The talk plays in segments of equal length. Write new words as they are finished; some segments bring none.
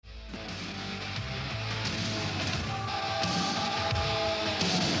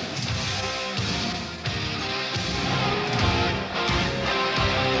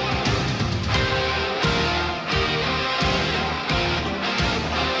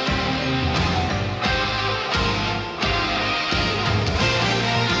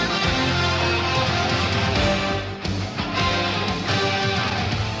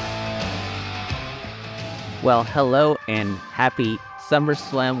Well, hello and happy Summer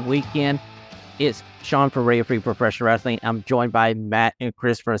Slam weekend. It's Shawn from Radio Free Professional Wrestling. I'm joined by Matt and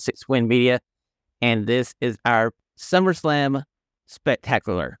Chris from 6 Win Media, and this is our Summer Slam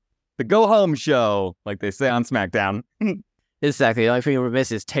Spectacular. The go-home show, like they say on SmackDown. Exactly. The only thing we're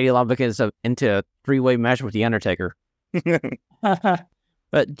missing is Teddy Long into a three-way match with The Undertaker.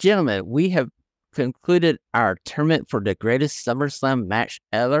 But, gentlemen, we have concluded our tournament for the greatest SummerSlam match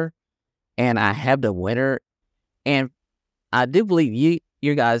ever, and I have the winner. And I do believe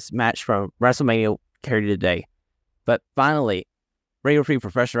you guys' match from WrestleMania carried the day. But finally, Radio Free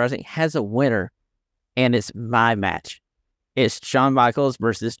Professional Wrestling has a winner, and it's my match. It's Shawn Michaels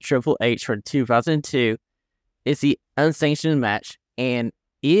versus Triple H from 2002. It's the unsanctioned match, and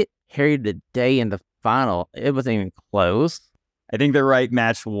it carried the day in the final. It wasn't even close. I think the right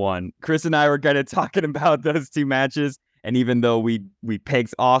match won. Chris and I were kind of talking about those two matches, and even though we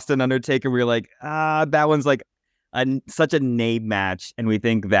picked Austin Undertaker, we were like, that one's like such a name match, and we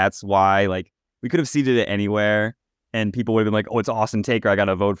think that's why we could have seeded it anywhere, and people would have been like, oh, it's Austin Taker, I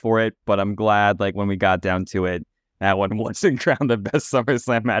gotta vote for it. But I'm glad when we got down to it, that one wasn't crowned the best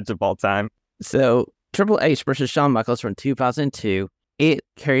SummerSlam match of all time. So Triple H versus Shawn Michaels from 2002, it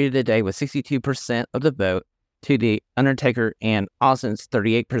carried the day with 62% of the vote to the Undertaker and Austin's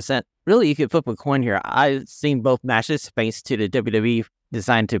 38%. Really, you could flip a coin here. I've seen both matches thanks to the WWE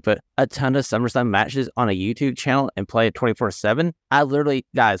designed to put a ton of SummerSlam matches on a YouTube channel and play it 24/7. I literally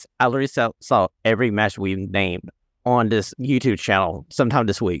saw every match we've named on this YouTube channel sometime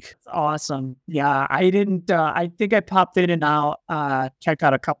this week. That's awesome. Yeah, I didn't, I think I popped in and out, checked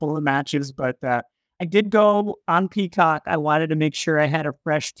out a couple of the matches, but I did go on Peacock. I wanted to make sure I had a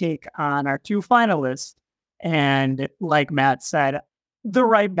fresh take on our two finalists. And like Matt said, the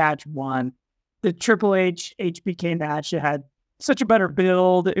right match won. The Triple H HBK match, it had such a better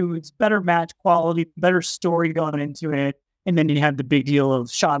build. It was better match quality, better story going into it. And then you had the big deal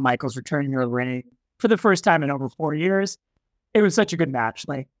of Shawn Michaels returning to the ring for the first time in over 4 years. It was such a good match.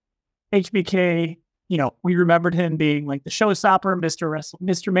 HBK, we remembered him being the showstopper,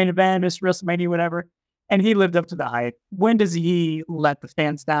 Mr. Main Event, Mr. WrestleMania, whatever. And he lived up to the hype. When does he let the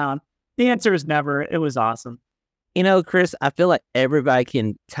fans down? The answer is never. It was awesome. Chris, I feel like everybody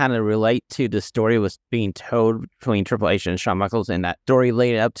can kind of relate to the story was being told between Triple H and Shawn Michaels, and that story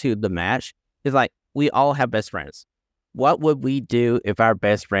leading up to the match is we all have best friends. What would we do if our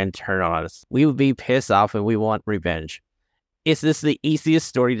best friend turned on us? We would be pissed off and we want revenge. It's just the easiest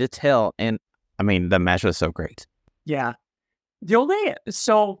story to tell, and the match was so great. Yeah. The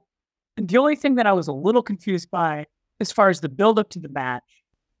only thing that I was a little confused by as far as the build-up to the match,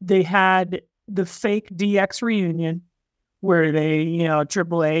 they had the fake DX reunion where they,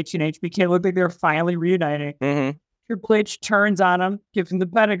 Triple H and HBK looked like they were finally reuniting. Mm-hmm. Triple H turns on him, gives him the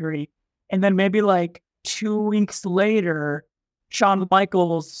pedigree, and then maybe 2 weeks later, Shawn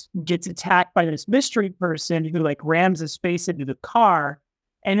Michaels gets attacked by this mystery person who rams his face into the car,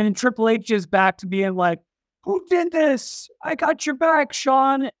 and then Triple H is back to being who did this? I got your back,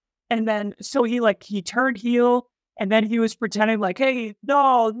 Shawn. And then so he turned heel. And then he was pretending hey,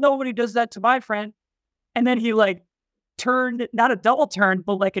 no, nobody does that to my friend. And then he turned, not a double turn,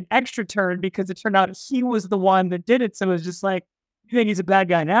 but an extra turn, because it turned out he was the one that did it. So it was just you think he's a bad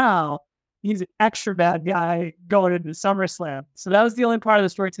guy now? He's an extra bad guy going into SummerSlam. So that was the only part of the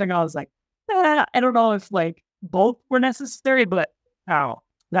storytelling I was I don't know if both were necessary, but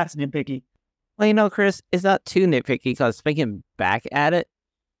that's nitpicky. Well, Chris, it's not too nitpicky, because thinking back at it,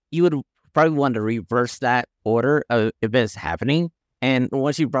 you would probably want to reverse that order of events happening. And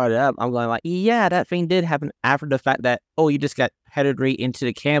once you brought it up, I'm going yeah, that thing did happen after the fact that, you just got pedigree into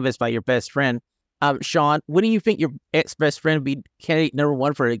the canvas by your best friend. Shawn, what do you think your ex-best friend would be candidate number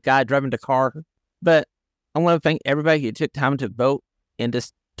one for a guy driving the car? But I want to thank everybody who took time to vote in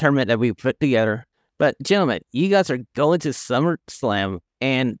this tournament that we put together. But gentlemen, you guys are going to SummerSlam,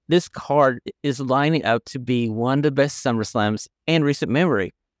 and this card is lining up to be one of the best SummerSlams in recent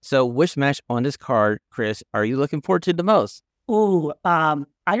memory. So which match on this card, Chris, are you looking forward to the most? Ooh, I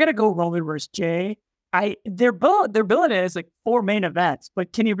gotta go Roman versus Jay. They're billing it as 4 main events,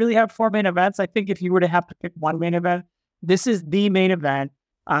 but can you really have 4 main events? I think if you were to have to pick one main event, this is the main event.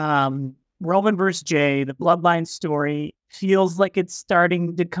 Roman versus Jay, the Bloodline story feels like it's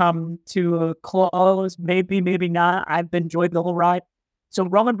starting to come to a close. Maybe not. I've enjoyed the whole ride. So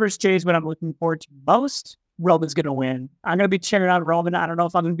Roman versus Jay is what I'm looking forward to most. Roman's going to win. I'm going to be cheering on Roman. I don't know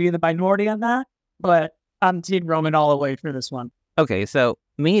if I'm going to be in the minority on that, but I'm team Roman all the way for this one. Okay, so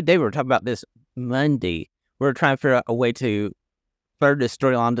me and David were talking about this Monday. We were trying to figure out a way to further the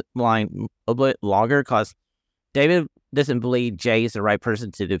storyline a bit longer, because David doesn't believe Jay is the right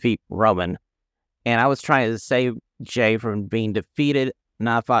person to defeat Roman. And I was trying to save Jay from being defeated. And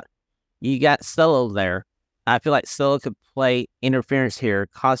I thought, you got Solo there. I feel like Solo could play interference here,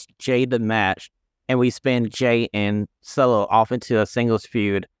 cost Jay the match, and we spin Jay and Solo off into a singles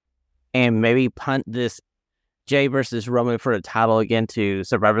feud, and maybe punt this Jay versus Roman for the title again to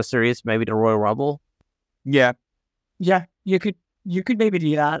Survivor Series, maybe the Royal Rumble. Yeah. Yeah, you could maybe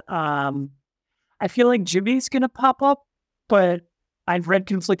do that. I feel like Jimmy's gonna pop up, but I've read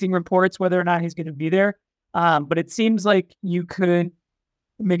conflicting reports whether or not he's gonna be there. But it seems like you could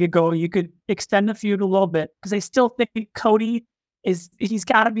make it go. You could extend the feud a little bit because I still think Cody he's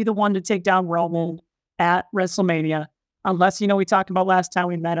got to be the one to take down Roman at WrestleMania. Unless, we talked about last time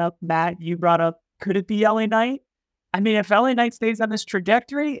we met up, Matt, you brought up, could it be LA Knight? I mean, if LA Knight stays on this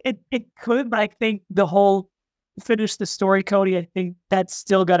trajectory, it could, but I think the whole finish the story, Cody, I think that's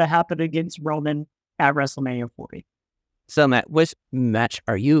still got to happen against Roman at WrestleMania 40. So, Matt, which match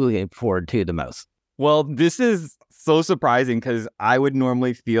are you looking forward to the most? Well, this is so surprising because I would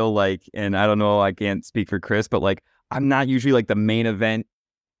normally feel like, and I don't know, I can't speak for Chris, but like, I'm not usually like the main event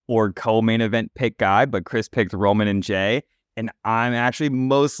or co-main event pick guy, but Chris picked Roman and Jay. And I'm actually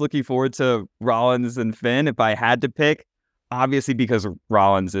most looking forward to Rollins and Finn if I had to pick, obviously because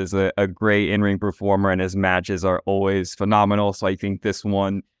Rollins is a great in-ring performer and his matches are always phenomenal. So I think this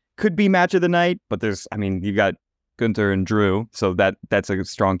one could be match of the night, but you got Gunther and Drew, so that's a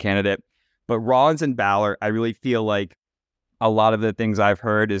strong candidate. But Rollins and Balor, I really feel like a lot of the things I've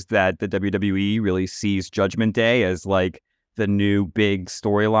heard is that the WWE really sees Judgment Day as like the new big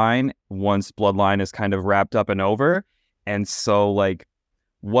storyline once Bloodline is kind of wrapped up and over. And so like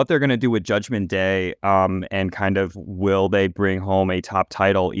what they're going to do with Judgment Day and kind of will they bring home a top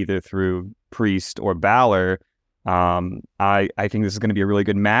title either through Priest or Balor? I think this is going to be a really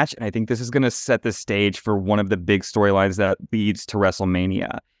good match. And I think this is going to set the stage for one of the big storylines that leads to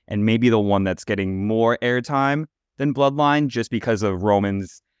WrestleMania. And maybe the one that's getting more airtime than Bloodline just because of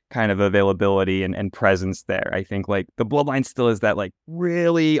Roman's kind of availability and presence there. I think like the Bloodline still is that like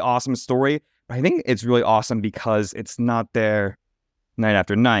really awesome story. But I think it's really awesome because it's not there night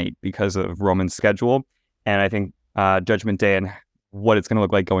after night because of Roman's schedule. And I think Judgment Day and what it's going to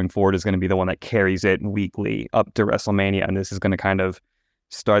look like going forward is going to be the one that carries it weekly up to WrestleMania. And this is going to kind of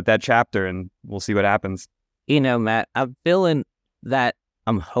start that chapter and we'll see what happens. Matt, I'm feeling that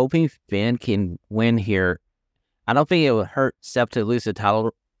I'm hoping Finn can win here. I don't think it would hurt Seth to lose the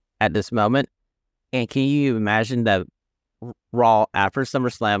title at this moment. And can you imagine that Raw after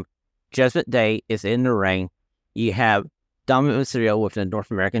SummerSlam, Judgment Day is in the ring. You have Dominic Mysterio with the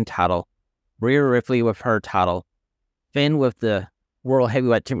North American title, Rhea Ripley with her title, Finn with the World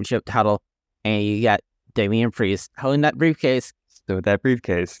Heavyweight Championship title, and you got Damian Priest holding that briefcase. So with that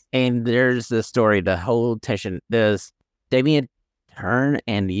briefcase. And there's the story, the whole tension. Does Damian turn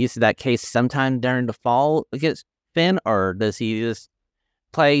and use that case sometime during the fall against Finn, or does he just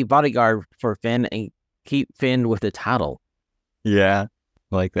play bodyguard for Finn and keep Finn with the title? Yeah,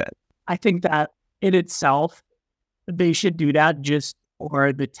 I like that. I think that in itself, they should do that just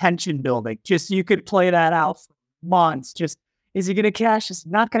for the tension building. Just you could play that out for months. Just, is he going to cash? Is he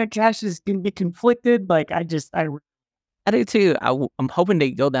not going to cash? Is he going to be conflicted? Like, I do too. I'm hoping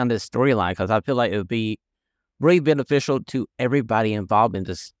they go down this storyline because I feel like it would be really beneficial to everybody involved in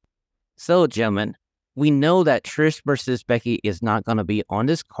this. So, gentlemen, we know that Trish versus Becky is not going to be on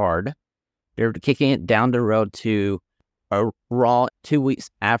this card. They're kicking it down the road to a Raw 2 weeks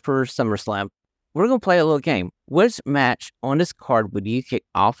after SummerSlam. We're going to play a little game. Which match on this card would you kick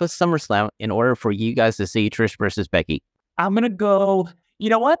off of SummerSlam in order for you guys to see Trish versus Becky? I'm going to go, you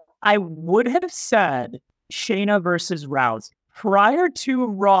know what? I would have said Shayna versus Rousey prior to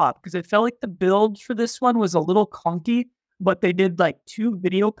Raw because I felt like the build for this one was a little clunky, but they did like 2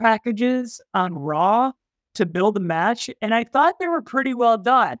 video packages on Raw to build the match, and I thought they were pretty well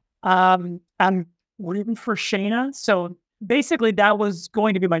done. I'm rooting for Shayna, so basically that was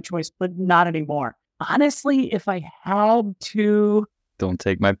going to be my choice, but not anymore. Honestly, if I had to... Don't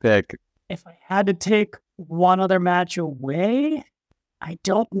take my pick. If I had to take one other match away, I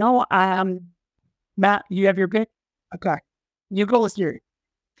don't know. Matt, you have your pick? Okay. You go with yours.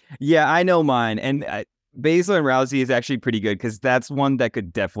 Yeah, I know mine. And Baszler and Rousey is actually pretty good because that's one that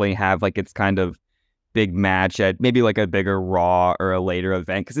could definitely have like its kind of big match at maybe like a bigger Raw or a later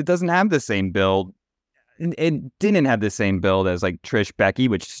event because it doesn't have the same build. It didn't have the same build as like Trish Becky,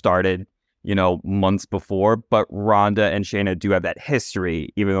 which started, months before. But Ronda and Shayna do have that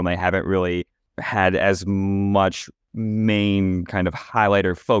history, even though they haven't really had as much main kind of highlight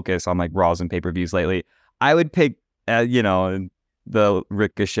or focus on like Raws and pay-per-views lately. I would pick, the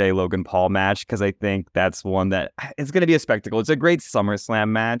Ricochet Logan Paul match because I think that's one that it's going to be a spectacle. It's a great SummerSlam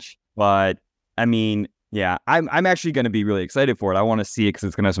match, but I mean, yeah, I'm actually going to be really excited for it. I want to see it because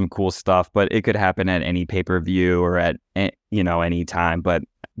it's going to have some cool stuff, but it could happen at any pay-per-view or at, any time. But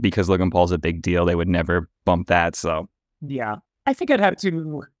because Logan Paul's a big deal, they would never bump that. So yeah, I think I'd have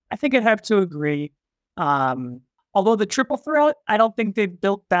to agree. Although the triple threat, I don't think they've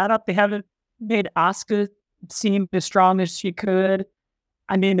built that up. They haven't made Asuka seem as strong as she could.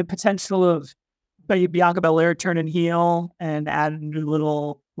 I mean, the potential of Bianca Belair turning heel and adding a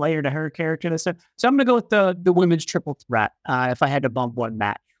little layer to her character and stuff. So I'm going to go with the women's triple threat if I had to bump one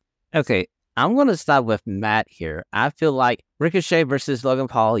match. Okay, I'm going to start with Matt here. I feel like Ricochet versus Logan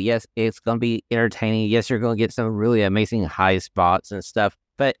Paul, yes, it's going to be entertaining. Yes, you're going to get some really amazing high spots and stuff.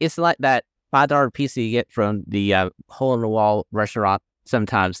 But it's like that $5 pizza you get from the hole-in-the-wall restaurant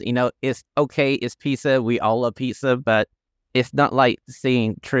sometimes. It's okay. It's pizza. We all love pizza, but it's not like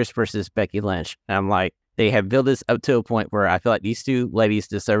seeing Trish versus Becky Lynch. And I'm like, they have built this up to a point where I feel like these two ladies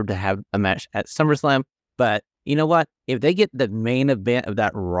deserve to have a match at SummerSlam. But you know what? If they get the main event of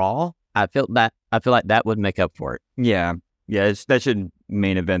that Raw, I feel like that would make up for it. yeah, that should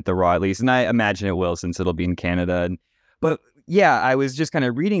main event the Raw at least, and I imagine it will since it'll be in Canada. But yeah, I was just kind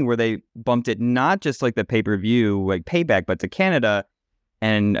of reading where they bumped it not just like the pay-per-view like Payback, but to Canada.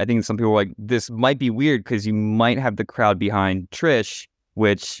 And I think some people were like, this might be weird because you might have the crowd behind Trish,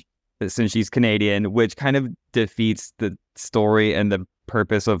 which, since she's Canadian, which kind of defeats the story and the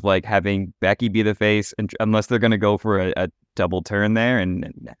purpose of like having Becky be the face, and unless they're going to go for a double turn there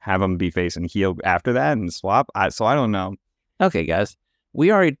and have them be face and heel after that and swap. So I don't know. Okay, guys.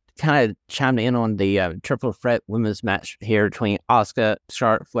 We already kind of chimed in on the triple threat women's match here between Asuka,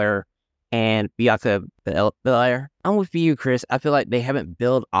 Charlotte Flair, and Bianca Belair. I'm with you, Chris. I feel like they haven't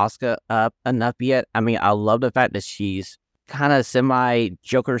built Asuka up enough yet. I mean, I love the fact that she's kind of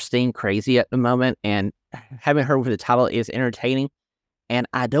semi-Joker Sting crazy at the moment, and having her with the title is entertaining. And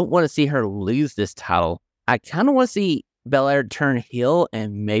I don't want to see her lose this title. I kind of want to see Belair turn heel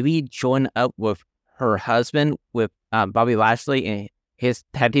and maybe join up with her husband, with Bobby Lashley and his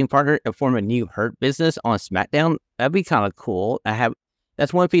tag team partner, and form a new Hurt Business on SmackDown. That'd be kind of cool.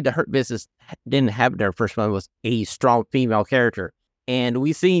 That's one thing the Hurt Business didn't have their first one, was a strong female character. And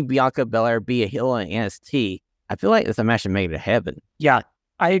we've seen Bianca Belair be a heel on NXT. I feel like it's a match made in heaven. Yeah,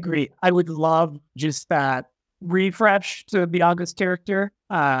 I agree. I would love just that refresh to Bianca's character.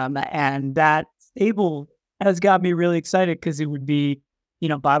 And that stable has got me really excited because it would be,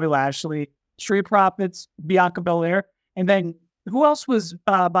 Bobby Lashley, Street Profits, Bianca Belair. And then who else was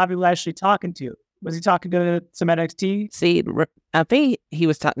Bobby Lashley talking to? Was he talking to some NXT? See, I think he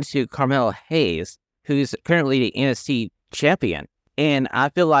was talking to Carmelo Hayes, who's currently the NXT champion. And I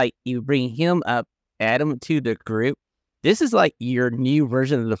feel like you bring him up, add him to the group. This is like your new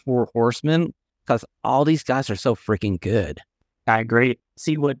version of the Four Horsemen, because all these guys are so freaking good. I agree.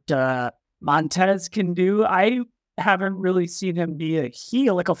 See what Montez can do. I haven't really seen him be a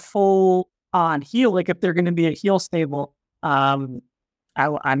heel, like a full-on heel, like if they're going to be a heel stable. I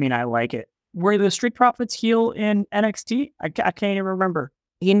mean, I like it. Were the Street Profits heel in NXT? I can't even remember.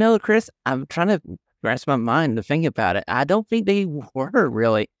 Chris, I'm trying to grasp my mind to think about it. I don't think they were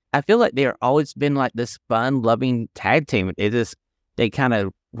really. I feel like they've always been like this fun, loving tag team. They kind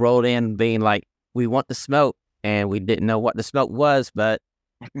of rolled in being like, we want the smoke, and we didn't know what the smoke was, but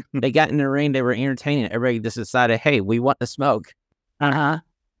they got in the ring, they were entertaining. Everybody just decided, hey, we want the smoke.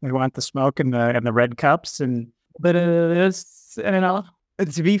 We want the smoke and the red cups, but it's,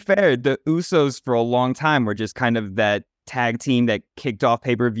 To be fair, the Usos for a long time were just kind of that tag team that kicked off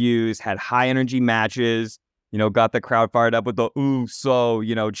pay-per-views, had high energy matches, got the crowd fired up with the Uso,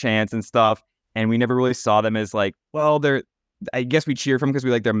 chants and stuff. And we never really saw them as like, well, I guess we cheer for them because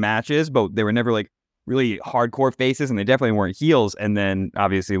we like their matches, but they were never like really hardcore faces, and they definitely weren't heels. And then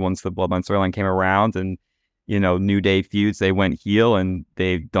obviously once the Bloodline storyline came around and, New Day feuds, they went heel, and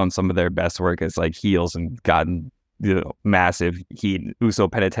they've done some of their best work as like heels and gotten massive heat, Uso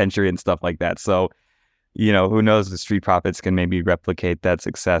Penitentiary and stuff like that. So, who knows, the Street Profits can maybe replicate that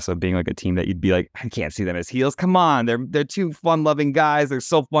success of being like a team that you'd be like, I can't see them as heels. Come on, they're two fun-loving guys. They're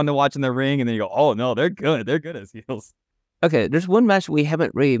so fun to watch in the ring. And then you go, oh no, they're good. They're good as heels. Okay, there's one match we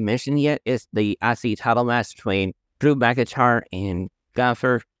haven't really mentioned yet. It's the IC title match between Drew McIntyre and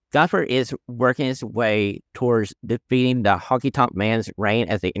Gunther. Gunther is working his way towards defeating the Honky Tonk Man's reign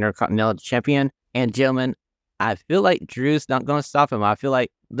as the Intercontinental Champion. And gentlemen, I feel like Drew's not going to stop him. I feel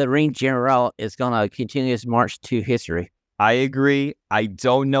like the Ring General is going to continue his march to history. I agree. I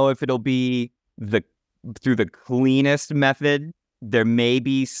don't know if it'll be through the cleanest method. There may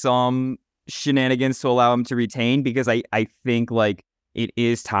be some shenanigans to allow him to retain, because I think like it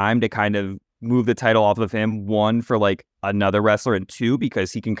is time to kind of move the title off of him, one, for like another wrestler, and two,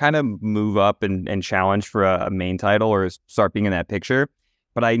 because he can kind of move up and challenge for a main title or start being in that picture.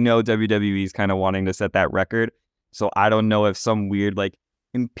 But I know WWE is kind of wanting to set that record. So I don't know if some weird like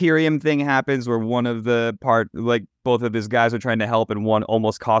Imperium thing happens where one of the both of his guys are trying to help and one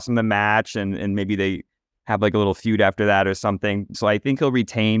almost cost him the match, and maybe they have like a little feud after that or something. So I think he'll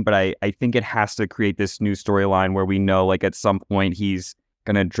retain, but I think it has to create this new storyline where we know like at some point he's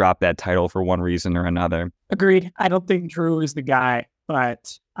going to drop that title for one reason or another. Agreed. I don't think Drew is the guy,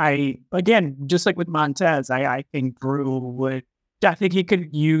 but again, just like with Montez, I think I think he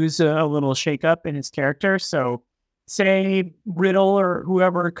could use a little shakeup in his character. So say Riddle or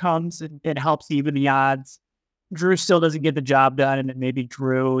whoever comes and helps even the odds. Drew still doesn't get the job done, and then maybe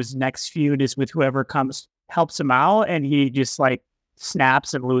Drew's next feud is with whoever comes, helps him out, and he just like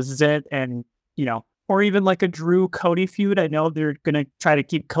snaps and loses it. And, or even like a Drew Cody feud. I know they're going to try to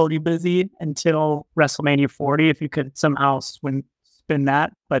keep Cody busy until WrestleMania 40, if you could somehow spin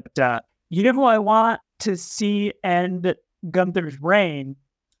that. But who I want to see end Gunther's reign?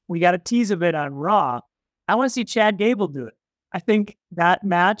 We got a tease of it on Raw. I want to see Chad Gable do it. I think that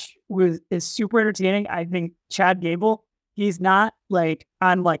match is super entertaining. I think Chad Gable, he's not like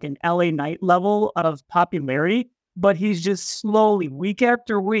on like an LA Knight level of popularity, but he's just slowly, week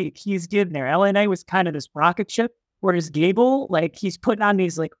after week, he's getting there. LA Knight was kind of this rocket ship, whereas Gable, like he's putting on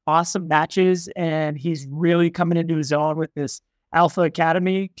these like awesome matches, and he's really coming into his own with this Alpha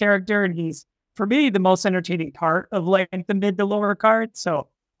Academy character. And he's, for me, the most entertaining part of like the mid to lower card. So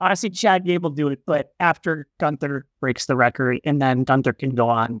I see Chad Gable do it, but after Gunther breaks the record, and then Gunther can go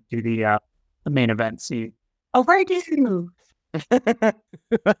on to the main event. See, breaking move.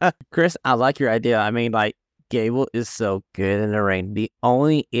 Chris, I like your idea. I mean, like, Gable is so good in the ring. The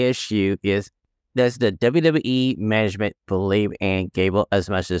only issue is, does the WWE management believe in Gable as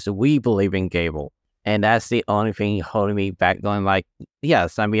much as we believe in Gable? And that's the only thing holding me back, going like, yeah,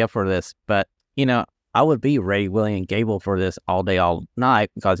 sign me up for this. But, I would be ready, willing, and Gable for this all day, all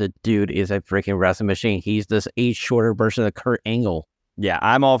night, because the dude is a freaking wrestling machine. He's this age shorter version of Kurt Angle. Yeah,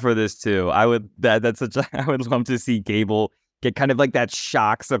 I'm all for this too. I would love to see Gable get kind of like that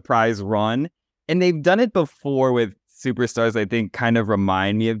shock surprise run. And they've done it before with superstars, I think, kind of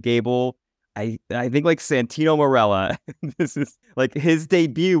remind me of Gable. I think like Santino Marella, this is like his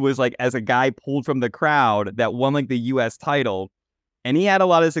debut was like as a guy pulled from the crowd that won like the US title. And he had a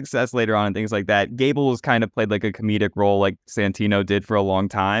lot of success later on and things like that. Gable was kind of played like a comedic role like Santino did for a long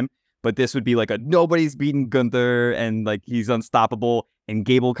time. But this would be like a nobody's beaten Gunther and like he's unstoppable. And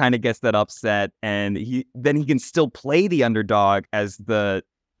Gable kind of gets that upset. And he can still play the underdog as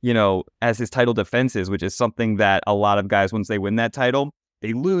as his title defenses, which is something that a lot of guys, once they win that title,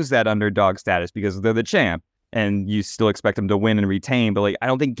 they lose that underdog status because they're the champ. And you still expect him to win and retain, but like I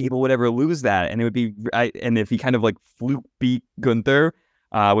don't think Gable would ever lose that. And it would be, and if he kind of like fluke beat Gunther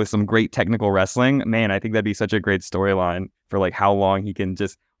with some great technical wrestling, man, I think that'd be such a great storyline for like how long he can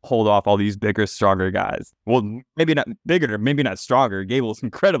just hold off all these bigger, stronger guys. Well, maybe not bigger, maybe not stronger. Gable's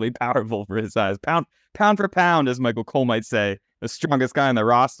incredibly powerful for his size, pound for pound, as Michael Cole might say, the strongest guy on the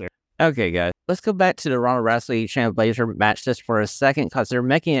roster. Okay, guys, let's go back to the Ronda Rousey Shayna Baszler match just for a second, because they're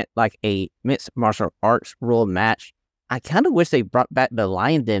making it like a mixed martial arts rule match. I kind of wish they brought back the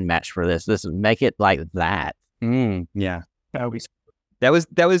Lion Den match for this. Let's make it like that. Yeah, That would be. That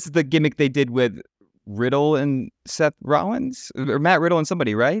was the gimmick they did with Riddle and Seth Rollins, or Matt Riddle and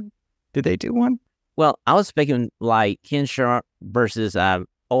somebody, right? Did they do one? Well, I was thinking like Ken Shamrock versus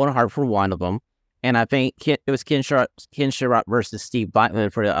Owen Hart for one of them. And I think it was Ken Shamrock versus Steve Blackman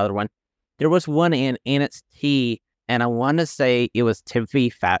for the other one. There was one in NXT, and I want to say it was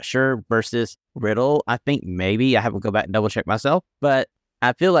Timothy Thatcher versus Riddle. I think maybe. I have to go back and double check myself. But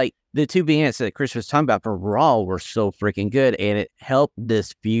I feel like the two vignettes that Chris was talking about for Raw were so freaking good, and it helped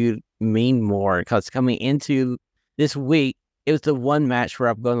this feud mean more. Because coming into this week, it was the one match where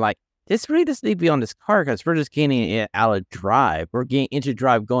I'm going like, this really doesn't need to be on this card, because we're just getting it out of drive. We're getting into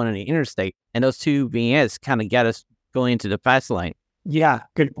drive going on the interstate. And those two vignettes kind of got us going into the fast lane. Yeah,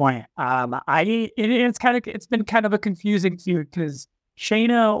 good point. It's been kind of a confusing feud, because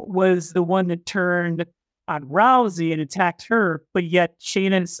Shayna was the one that turned on Rousey and attacked her, but yet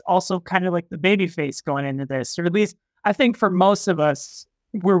Shayna's also kind of like the babyface going into this. Or at least I think for most of us,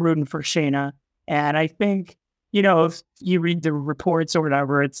 we're rooting for Shayna. And I think, if you read the reports or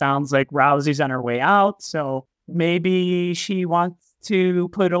whatever, it sounds like Rousey's on her way out. So maybe she wants to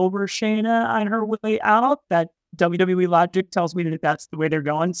put over Shayna on her way out. That WWE logic tells me that that's the way they're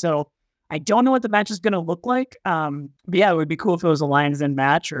going. So I don't know what the match is going to look like. But yeah, it would be cool if it was a Lions Den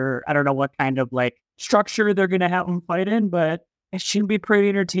match, or I don't know what kind of like structure they're going to have them fight in. But it should be pretty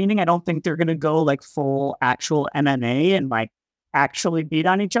entertaining. I don't think they're going to go like full actual MMA and like actually beat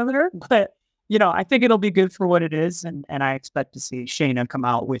on each other. But, I think it'll be good for what it is. And I expect to see Shayna come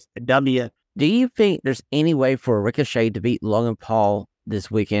out with the W. Do you think there's any way for Ricochet to beat Logan Paul this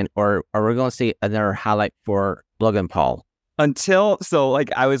weekend, or are we going to see another highlight for Logan Paul? I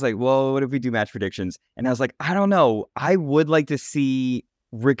was like, well, what if we do match predictions? And I was like, I don't know. I would like to see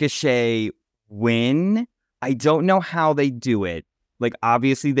Ricochet win. I don't know how they do it. Like,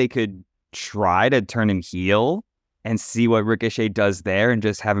 obviously, they could try to turn him heel and see what Ricochet does there and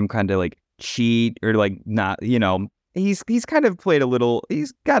just have him kind of like cheat or like not, he's kind of played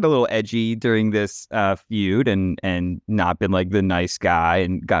he's got a little edgy during this feud and not been like the nice guy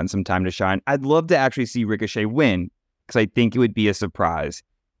and gotten some time to shine. I'd love to actually see Ricochet win because I think it would be a surprise.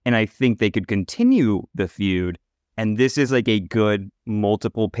 And I think they could continue the feud. And this is like a good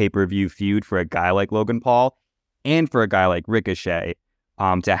multiple pay-per-view feud for a guy like Logan Paul and for a guy like Ricochet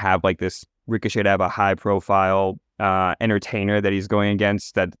to have like this Ricochet to have a high profile entertainer that he's going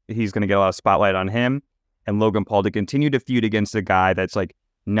against, that he's going to get a lot of spotlight on him, and Logan Paul to continue to feud against a guy that's like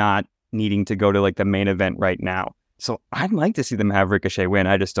not needing to go to like the main event right now. So I'd like to see them have Ricochet win.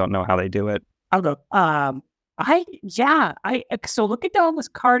 I just don't know how they do it. I'll go. So looking down this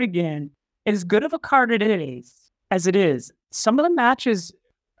card again, as good of a card as it is, some of the matches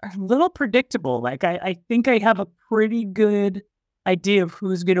are a little predictable. Like I think I have a pretty good idea of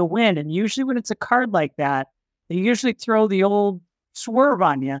who's going to win. And usually when it's a card like that, they usually throw the old swerve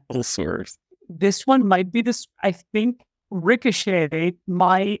on you. Old swerves. This one might be this. I think Ricochet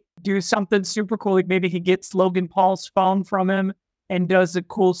might do something super cool. Like maybe he gets Logan Paul's phone from him and does a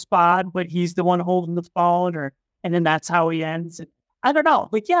cool spot, but he's the one holding the phone, and then that's how he ends. I don't know.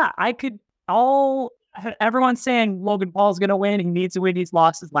 But yeah, everyone's saying Logan Paul's going to win. He needs to win. He's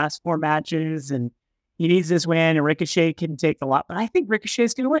lost his last 4 matches and he needs this win, and Ricochet can take a lot. But I think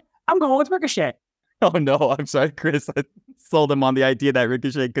Ricochet's going to win. I'm going with Ricochet. Oh no, I'm sorry, Chris. I sold him on the idea that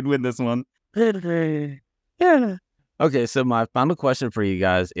Ricochet could win this one. Yeah. Okay, so my final question for you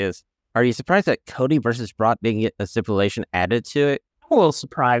guys is, are you surprised that Cody versus Brock didn't get a stipulation added to it? I'm a little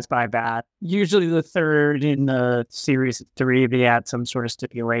surprised by that. Usually the third in the series of 3, they add some sort of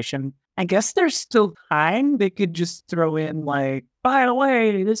stipulation. I guess there's still time. They could just throw in like, by the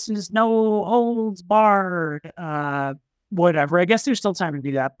way, this is no holds barred, whatever. I guess there's still time to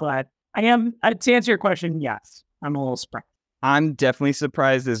do that, but to answer your question, yes, I'm a little surprised. I'm definitely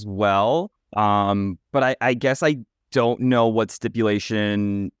surprised as well. But I guess I don't know what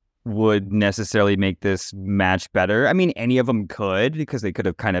stipulation would necessarily make this match better. I mean, any of them could, because they could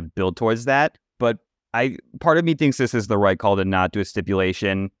have kind of built towards that. But part of me thinks this is the right call to not do a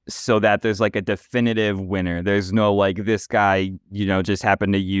stipulation so that there's like a definitive winner. There's no like this guy, just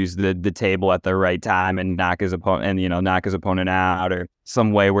happened to use the table at the right time and knock his opponent out, or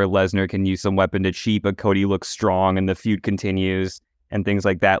some way where Lesnar can use some weapon to cheat, but Cody looks strong and the feud continues and things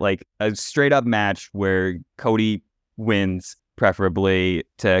like that. Like a straight up match where Cody wins, preferably,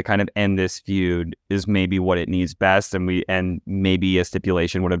 to kind of end this feud is maybe what it needs best. And maybe a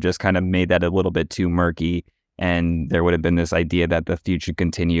stipulation would have just kind of made that a little bit too murky, and there would have been this idea that the feud should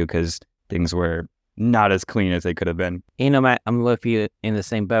continue because things were not as clean as they could have been. Matt, I'm with you in the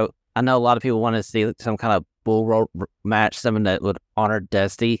same boat. I know a lot of people want to see some kind of bull rope match, something that would honor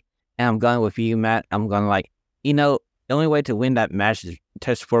Dusty, and I'm going with you, Matt. I'm going like, the only way to win that match is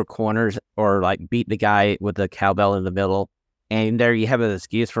touch 4 corners or like beat the guy with the cowbell in the middle. And there you have an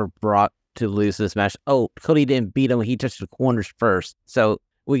excuse for Brock to lose this match. Oh, Cody didn't beat him. He touched the corners first. So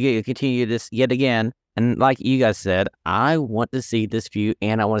we get to continue this yet again. And like you guys said, I want to see this feud,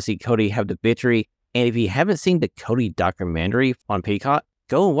 and I want to see Cody have the victory. And if you haven't seen the Cody documentary on Peacock,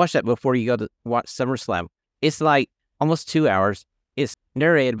 go and watch that before you go to watch SummerSlam. It's like almost 2 hours. It's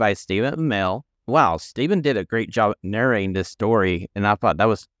narrated by Stephen Amell. Wow, Stephen did a great job narrating this story, and I thought that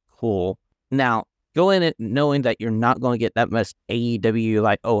was cool. Now, go in it knowing that you're not going to get that much AEW,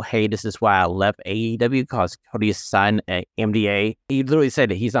 like, oh, hey, this is why I left AEW, because Cody signed an MDA. He literally said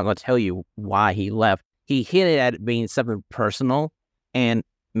that he's not going to tell you why he left. He hinted at it being something personal. And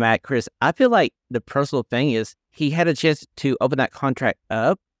Matt, Chris, I feel like the personal thing is he had a chance to open that contract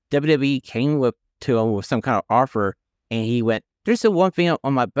up. WWE came to him with some kind of offer, and he went, there's the one thing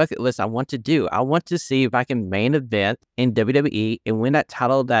on my bucket list I want to do. I want to see if I can main event in WWE and win that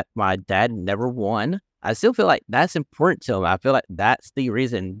title that my dad never won. I still feel like that's important to him. I feel like that's the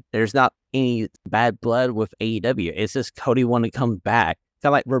reason there's not any bad blood with AEW. It's just Cody wanting to come back. Kind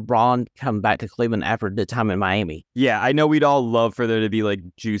of like LeBron come back to Cleveland after the time in Miami. Yeah, I know we'd all love for there to be like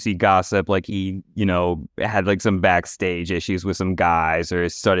juicy gossip, like he, had like some backstage issues with some guys or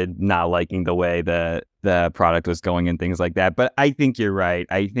started not liking the way the product was going and things like that. But I think you're right.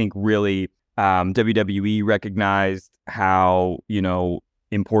 I think really WWE recognized how,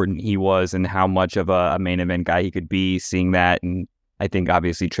 important he was and how much of a main event guy he could be, seeing that. And I think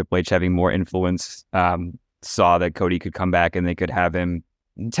obviously Triple H having more influence saw that Cody could come back and they could have him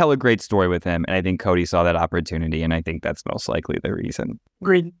tell a great story with him. And I think Cody saw that opportunity, and I think that's most likely the reason.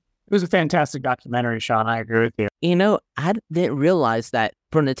 Agreed. It was a fantastic documentary, Shawn. I agree with you. I didn't realize that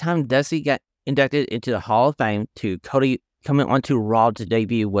from the time Dusty got inducted into the Hall of Fame to Cody coming onto Raw to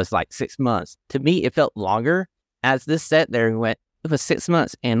debut was like 6 months. To me, it felt longer. As this sat there and went, it was 6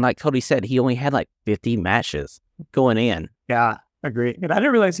 months. And like Cody said, he only had like 50 matches going in. Yeah, agree. And I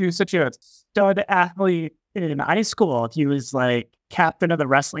didn't realize he was such a stud athlete in high school. He was like captain of the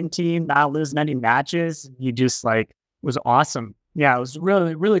wrestling team, not losing any matches. He just like was awesome. Yeah, it was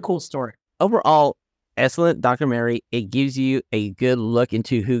really, really cool story. Overall, excellent documentary. It gives you a good look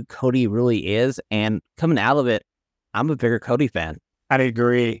into who Cody really is. And coming out of it, I'm a bigger Cody fan. I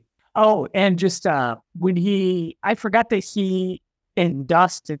agree. Oh, and just I forgot that he and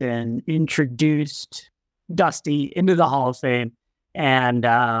Dustin introduced Dusty into the Hall of Fame. And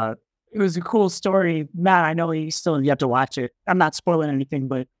it was a cool story. Matt, I know you still have to watch it. I'm not spoiling anything,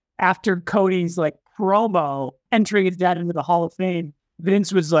 but after Cody's like promo entering his dad into the Hall of Fame,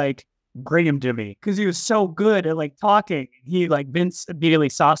 Vince was like, bring him to me, because he was so good at like talking. Vince immediately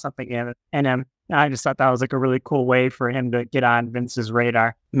saw something in it, and I just thought that was like a really cool way for him to get on Vince's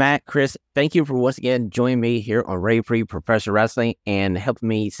radar. Matt, Chris, thank you for once again joining me here on Ready Free Professional Wrestling and helping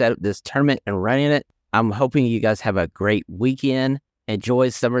me set up this tournament and running it. I'm hoping you guys have a great weekend. Enjoy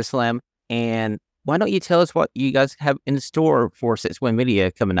SummerSlam. And why don't you tell us what you guys have in store for 6-Win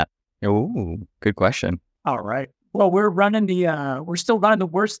Media coming up? Oh, good question. All right. Well, we're still running the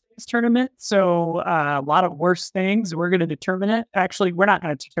worst things tournament. So a lot of worst things. We're going to determine it. Actually, we're not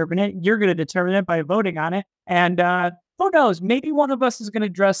going to determine it. You're going to determine it by voting on it. And who knows? Maybe one of us is going to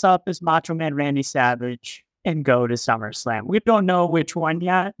dress up as Macho Man Randy Savage and go to SummerSlam. We don't know which one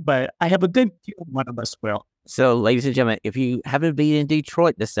yet, but I have a good feeling one of us will. So, ladies and gentlemen, if you happen to be in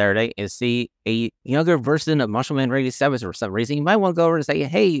Detroit this Saturday and see a younger version of Macho Man Randy Savage for some reason, you might want to go over and say,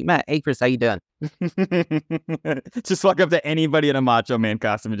 hey, Matt, hey, Chris, how you doing? Just walk up to anybody in a Macho Man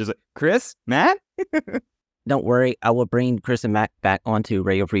costume and just like, Chris, Matt? Don't worry, I will bring Chris and Matt back onto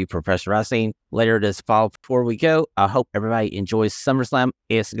Radio Free Professional Wrestling later this fall. Before we go, I hope everybody enjoys SummerSlam.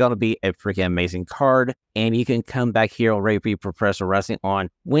 It's going to be a freaking amazing card. And you can come back here on Radio Free Professional Wrestling on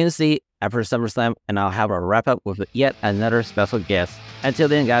Wednesday after SummerSlam, and I'll have a wrap up with yet another special guest. Until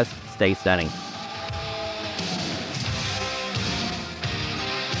then, guys, stay stunning.